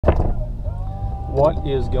What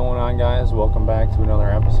is going on, guys? Welcome back to another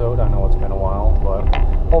episode. I know it's been a while, but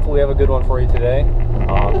hopefully we have a good one for you today.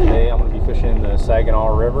 Today I'm going to be fishing the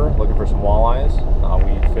Saginaw River, looking for some walleyes.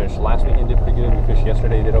 We fished last weekend, did pretty good. We fished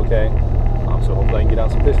yesterday, did okay. So hopefully I can get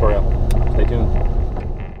out some fish for you. Stay tuned.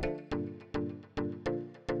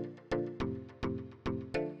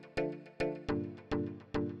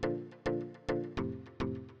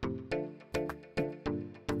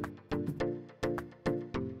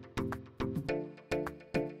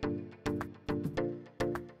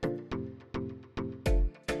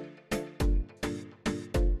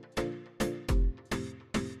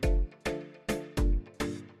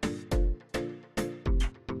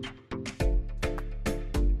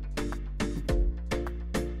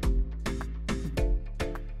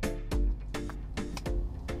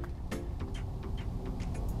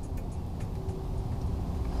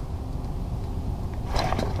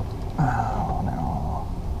 Oh no.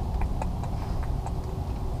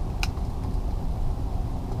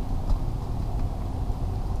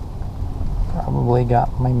 Probably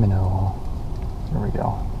got my minnow. Here we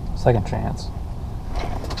go. Second chance.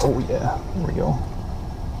 Oh yeah, here we go.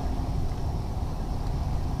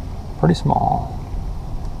 Pretty small.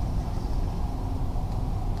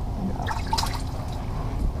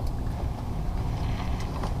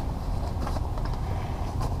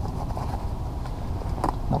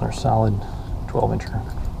 Another solid 12-incher.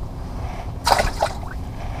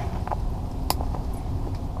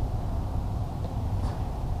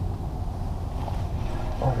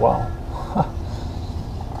 Oh wow.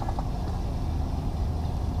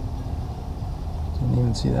 Didn't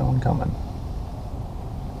even see that one coming.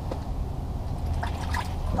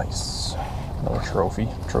 Nice. Another trophy.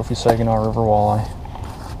 Trophy Saginaw River walleye.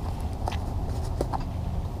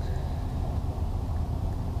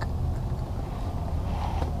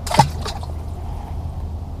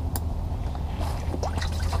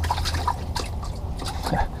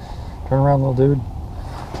 Turn around, little dude.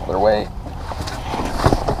 Other way.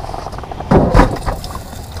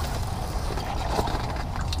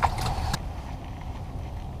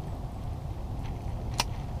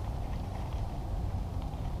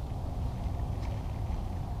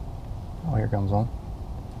 Oh, here comes one.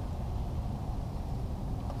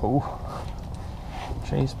 Oh.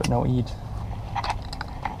 Chase, but no eat.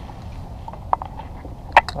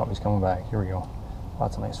 Oh, he's coming back. Here we go.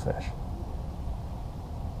 Lots of nice fish.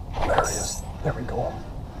 There he is. There we go.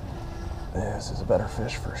 This is a better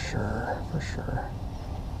fish for sure. For sure.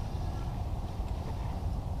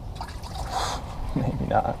 Maybe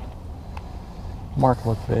not. Mark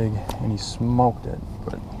looked big and he smoked it,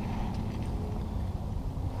 but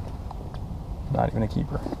not even a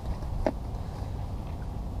keeper.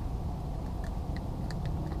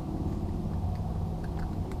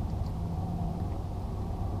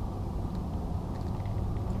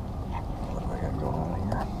 What do I got going on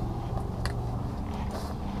here?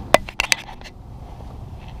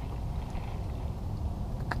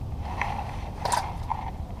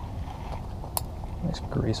 Nice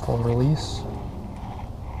graceful release.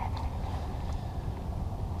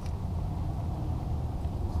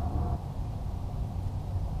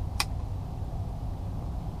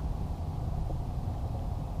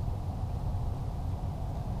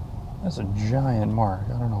 That's a giant mark.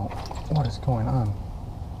 I don't know what is going on.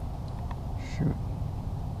 Shoot.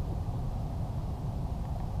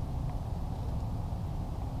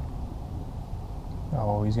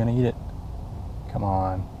 Oh, he's gonna eat it. Come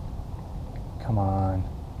on. Come on.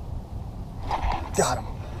 Got him.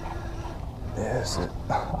 This is,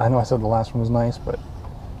 I know I said the last one was nice, but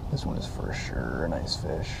this one is for sure a nice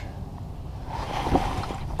fish.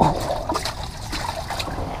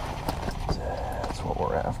 That's what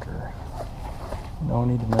we're after. No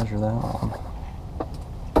need to measure that one.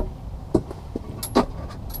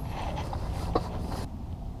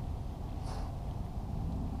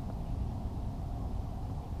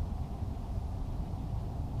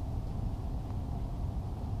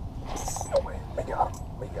 Oh wait, we got him.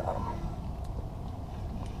 We got him.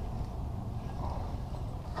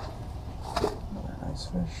 Another nice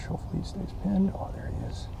fish. Hopefully he stays pinned. Oh, there he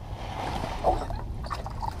is.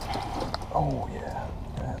 Oh yeah,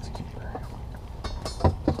 that's a keeper.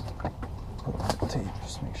 Put on the tape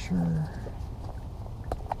just to make sure.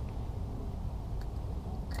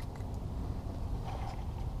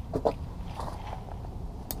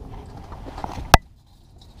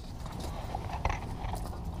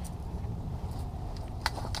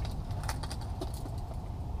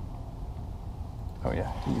 Oh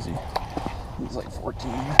yeah, easy. He's like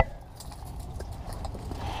 14.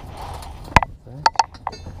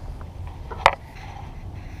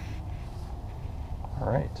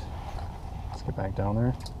 All right. Let's get back down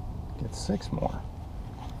there. Get 6 more.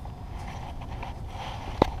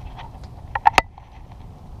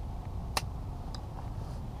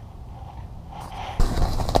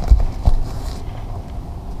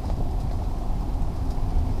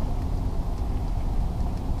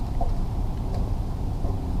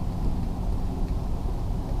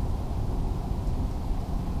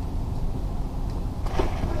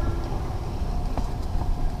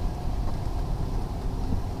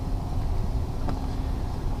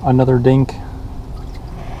 Another dink.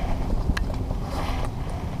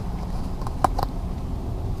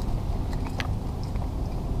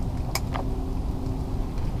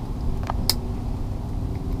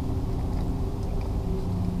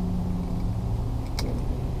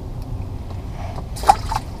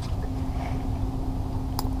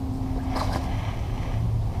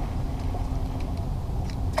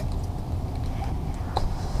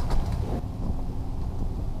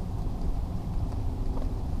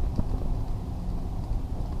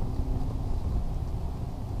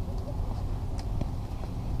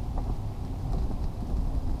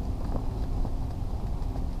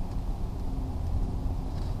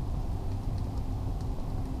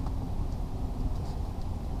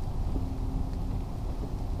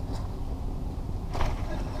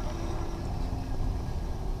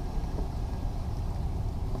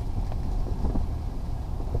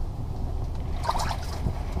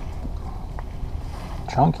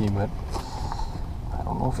 Chunky, but I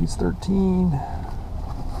don't know if he's 13.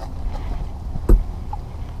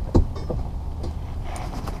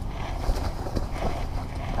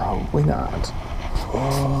 Probably not.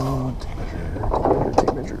 Oh,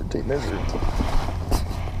 tape measure.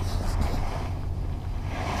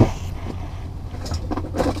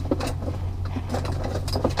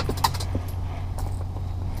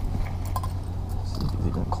 See if he's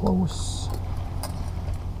even close.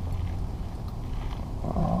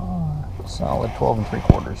 Solid 12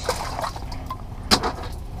 3/4.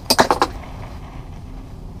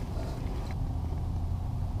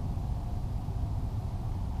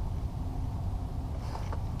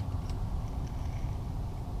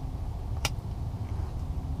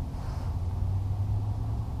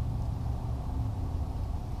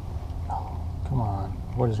 Oh, come on,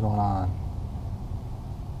 what is going on?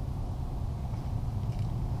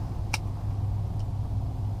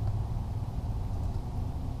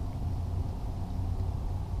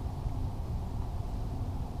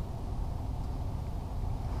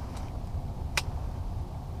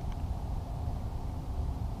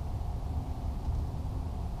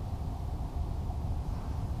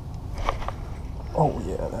 Oh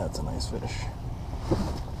yeah, that's a nice fish.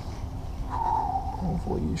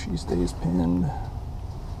 Hopefully she stays pinned.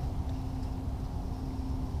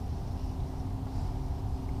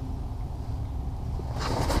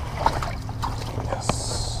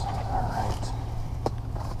 Yes, all right.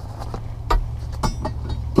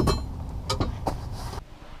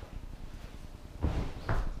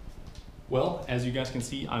 Well, as you guys can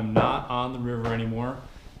see, I'm not on the river anymore.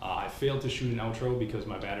 I failed to shoot an outro because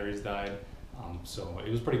my batteries died. So it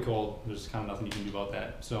was pretty cold. There's kind of nothing you can do about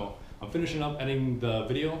that. So I'm finishing up editing the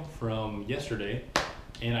video from yesterday,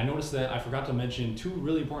 and I noticed that I forgot to mention 2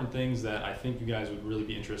 really important things that I think you guys would really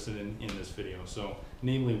be interested in this video. So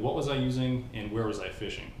namely, what was I using and where was I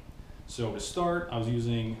fishing? So to start, I was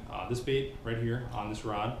using this bait right here on this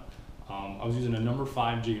rod. I was using a number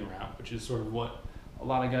 5 jig and wrap, which is sort of what a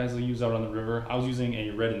lot of guys will use out on the river. I was using a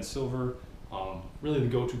red and silver. Really the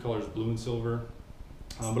go-to color is blue and silver.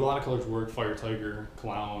 But a lot of colors work: Fire Tiger,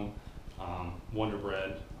 Clown, Wonder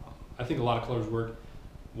Bread. I think a lot of colors work.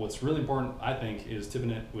 What's really important, I think, is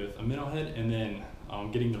tipping it with a minnow head and then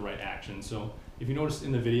getting the right action. So if you noticed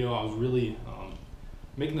in the video, I was really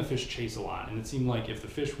making the fish chase a lot, and it seemed like if the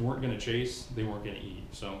fish weren't going to chase, they weren't going to eat.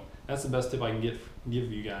 So that's the best tip I can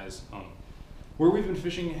give you guys. Where we've been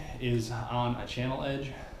fishing is on a channel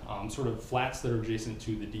edge, sort of flats that are adjacent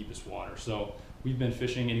to the deepest water. So we've been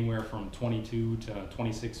fishing anywhere from 22 to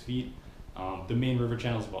 26 feet. The main river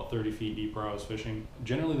channel is about 30 feet deep where I was fishing.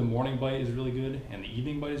 Generally the morning bite is really good and the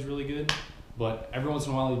evening bite is really good, but every once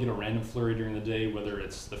in a while you get a random flurry during the day, whether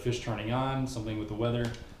it's the fish turning on, something with the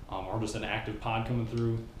weather, or just an active pod coming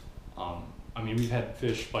through. I mean, we've had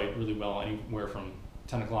fish bite really well anywhere from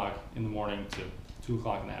 10 o'clock in the morning to 2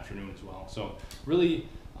 o'clock in the afternoon as well. So really,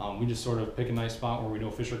 we just sort of pick a nice spot where we know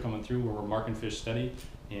fish are coming through, where we're marking fish steady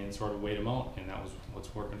and sort of wait them out, and that was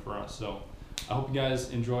what's working for us. So I hope you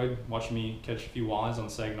guys enjoyed watching me catch a few walleyes on the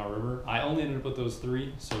Saginaw River. I only ended up with those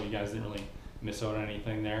 3, so you guys didn't really miss out on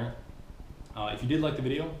anything there. If you did like the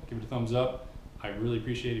video, give it a thumbs up. I really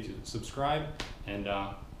appreciate it if you subscribe, and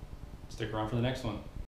stick around for the next one.